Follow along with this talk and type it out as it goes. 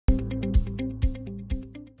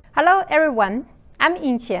Hello everyone, I'm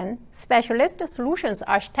Ying Qian, Specialist Solutions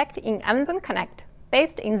Architect in Amazon Connect,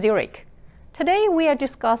 based in Zurich. Today we are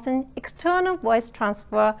discussing external voice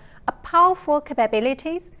transfer, a powerful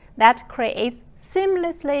capability that creates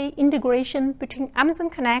seamlessly integration between Amazon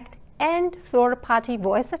Connect and third-party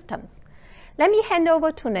voice systems. Let me hand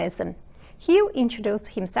over to Nathan. He'll introduce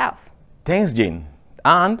himself. Thanks, Jean.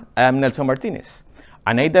 And I am Nelson Martinez,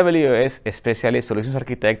 an AWS Specialist Solutions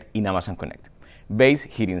Architect in Amazon Connect, based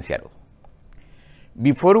here in Seattle.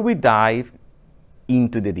 Before we dive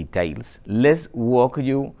into the details, let's walk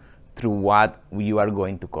you through what you are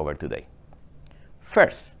going to cover today.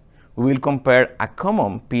 First, we will compare a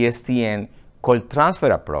common PSTN call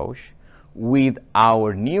transfer approach with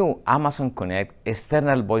our new Amazon Connect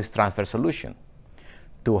external voice transfer solution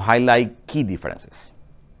to highlight key differences.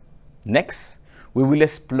 Next, we will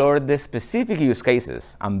explore the specific use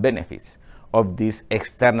cases and benefits of this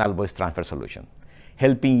external voice transfer solution,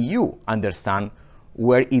 helping you understand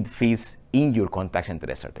where it fits in your contact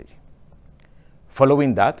center strategy.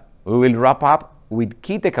 Following that, we will wrap up with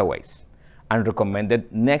key takeaways and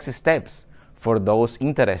recommended next steps for those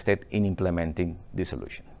interested in implementing the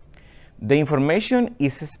solution. The information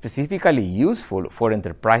is specifically useful for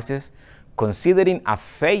enterprises considering a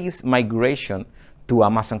phased migration to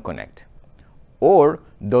Amazon Connect, or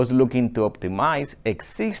those looking to optimize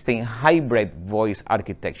existing hybrid voice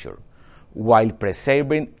architecture while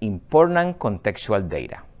preserving important contextual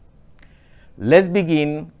data. Let's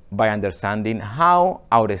begin by understanding how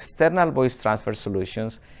our external voice transfer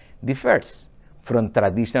solutions differs from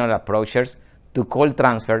traditional approaches to call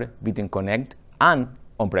transfer between Connect and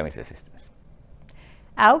on-premises systems.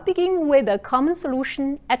 I'll begin with a common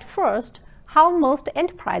solution at first, how most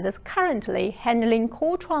enterprises currently handling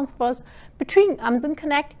call transfers between Amazon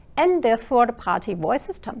Connect and their third-party voice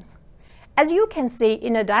systems. As you can see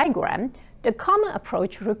in the diagram, the common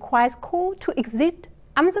approach requires call to exit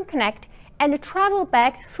Amazon Connect and travel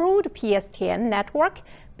back through the PSTN network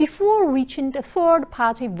before reaching the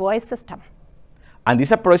third-party voice system. And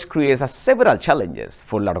this approach creates several challenges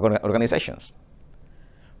for large organizations.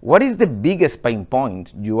 What is the biggest pain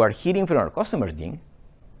point you are hearing from our customers, Jean?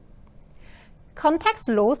 Context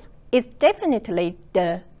loss is definitely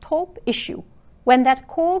the top issue. When that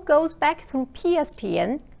call goes back through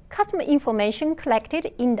PSTN, customer information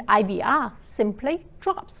collected in the IVR simply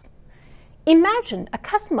drops. Imagine a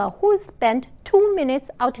customer who spent 2 minutes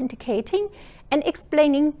authenticating and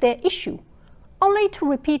explaining their issue, only to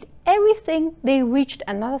repeat everything they reached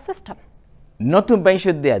another system. Not to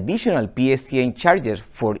mention the additional PSTN charges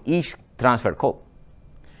for each transfer call.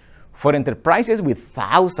 For enterprises with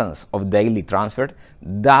thousands of daily transfers,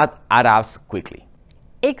 that adds up quickly.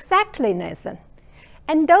 Exactly, Nathan.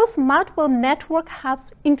 And those multiple network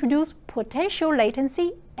hubs introduce potential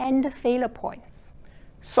latency and failure points.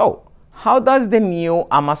 So, how does the new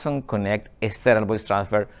Amazon Connect external voice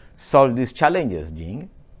transfer solve these challenges, Jean?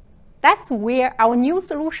 That's where our new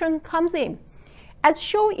solution comes in. As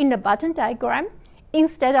shown in the button diagram,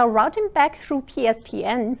 instead of routing back through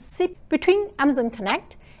PSTN SIP between Amazon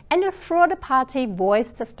Connect and a third-party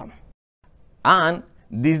voice system. And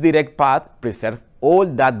this direct path preserves all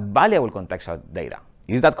that valuable contextual data.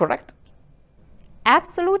 Is that correct?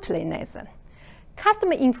 Absolutely, Nathan.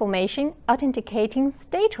 Customer information, authenticating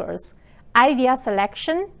status, IVR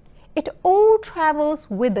selection, it all travels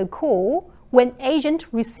with the call when agent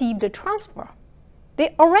receives the transfer.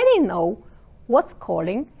 They already know what's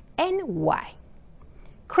calling and why.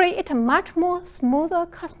 Create a much more smoother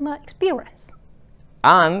customer experience.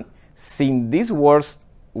 And since this works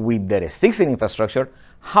with their existing infrastructure,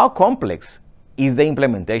 how complex is the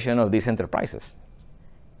implementation of these enterprises?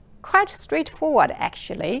 Quite straightforward,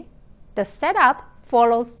 actually. The setup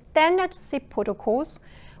follows standard SIP protocols,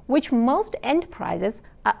 which most enterprises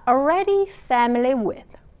are already familiar with.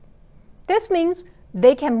 This means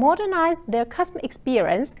they can modernize their customer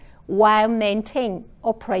experience while maintaining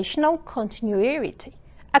operational continuity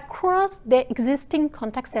across their existing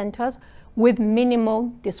contact centers with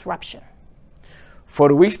minimal disruption.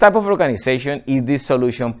 For which type of organization is this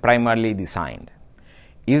solution primarily designed?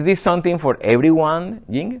 Is this something for everyone,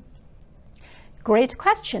 Ying? Great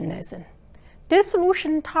question, Nathan. This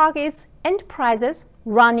solution targets enterprises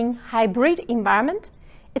running hybrid environment.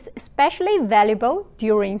 It's especially valuable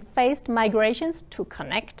during phased migrations to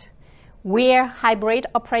Connect, where hybrid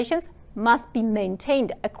operations must be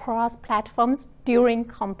maintained across platforms during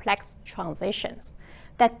complex transitions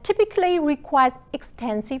that typically requires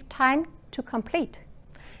extensive time to complete.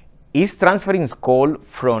 Is transferring call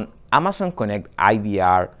from Amazon Connect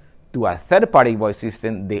IVR to a third-party voice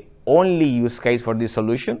system the only use case for this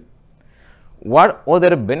solution? What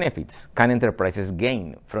other benefits can enterprises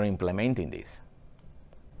gain from implementing this?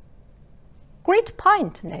 Great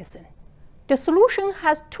point, Nathan. The solution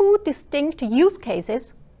has two distinct use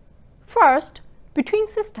cases. First, between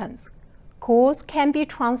systems, calls can be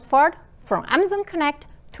transferred from Amazon Connect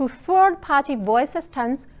to third-party voice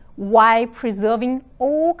systems while preserving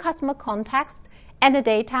all customer context and the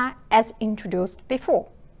data as introduced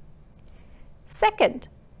before. Second,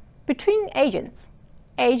 between agents.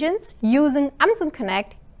 Agents using Amazon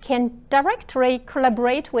Connect can directly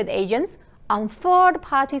collaborate with agents on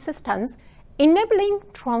third-party systems, enabling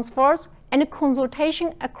transfers and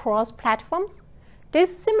consultation across platforms.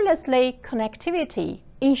 This seamless connectivity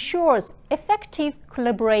ensures effective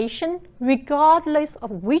collaboration regardless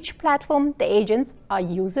of which platform the agents are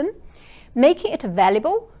using, making it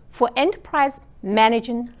valuable for enterprise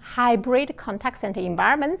managing hybrid contact center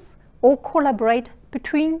environments or collaborate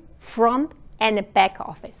between front and back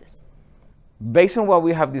offices. Based on what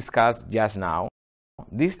we have discussed just now,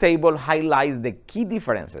 this table highlights the key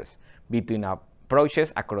differences between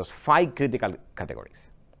approaches across 5 critical categories.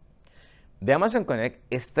 The Amazon Connect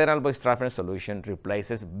external voice transfer solution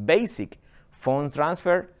replaces basic phone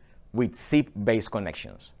transfer with SIP-based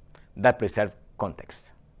connections that preserve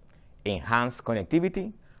context, enhance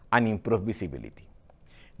connectivity, and improve visibility,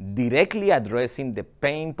 directly addressing the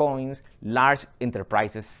pain points large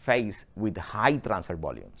enterprises face with high transfer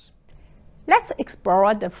volumes. Let's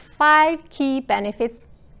explore the 5 key benefits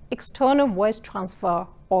external voice transfer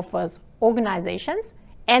offers organizations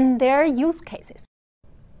and their use cases.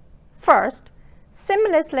 First,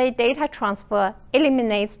 seamless data transfer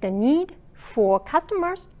eliminates the need for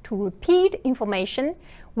customers to repeat information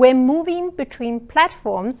when moving between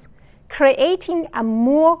platforms, creating a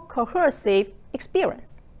more cohesive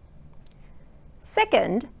experience.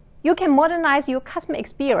 Second, you can modernize your customer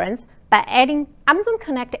experience by adding Amazon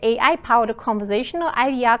Connect AI-powered conversational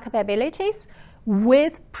IVR capabilities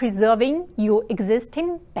with preserving your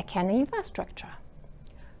existing backend infrastructure.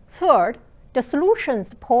 Third, the solution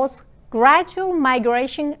supports gradual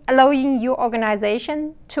migration, allowing your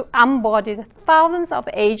organization to onboard thousands of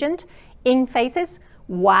agent interfaces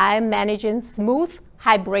while managing smooth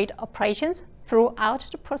hybrid operations throughout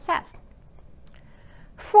the process.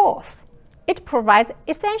 Fourth, it provides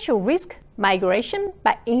essential risk migration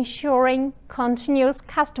by ensuring continuous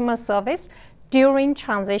customer service during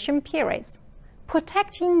transition periods,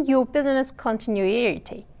 protecting your business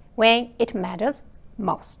continuity when it matters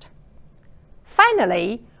most.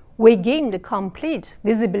 Finally, we gain the complete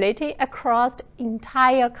visibility across the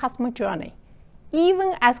entire customer journey,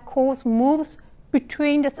 even as calls moves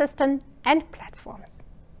between the system and platforms.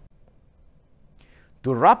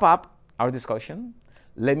 To wrap up our discussion,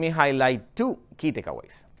 let me highlight 2 key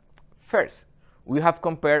takeaways. First, we have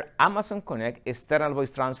compared Amazon Connect external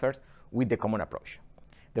voice transfers with the common approach,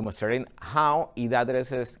 demonstrating how it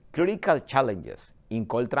addresses critical challenges in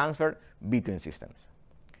call transfer between systems.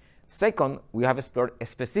 Second, we have explored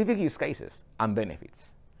specific use cases and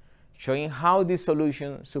benefits, showing how these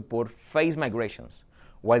solutions support phase migrations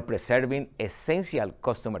while preserving essential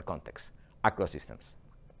customer context across systems.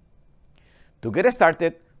 To get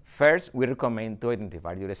started, first, we recommend to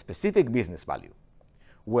identify your specific business value,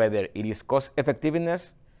 whether it is cost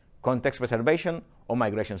effectiveness, context preservation, or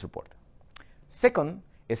migration support. Second,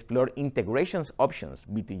 explore integrations options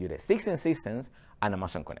between your existing systems and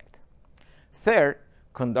Amazon Connect. Third,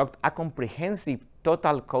 conduct a comprehensive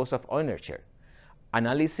total cost of ownership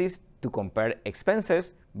analysis to compare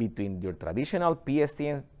expenses between your traditional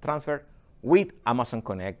PSTN transfer with Amazon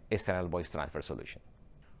Connect external voice transfer solution.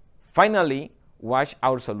 Finally, watch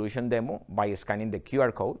our solution demo by scanning the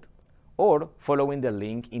QR code or following the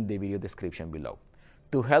link in the video description below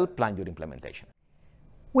to help plan your implementation.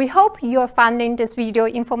 We hope you are finding this video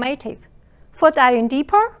informative. For diving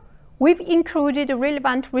deeper, we've included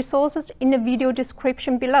relevant resources in the video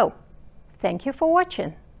description below. Thank you for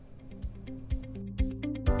watching.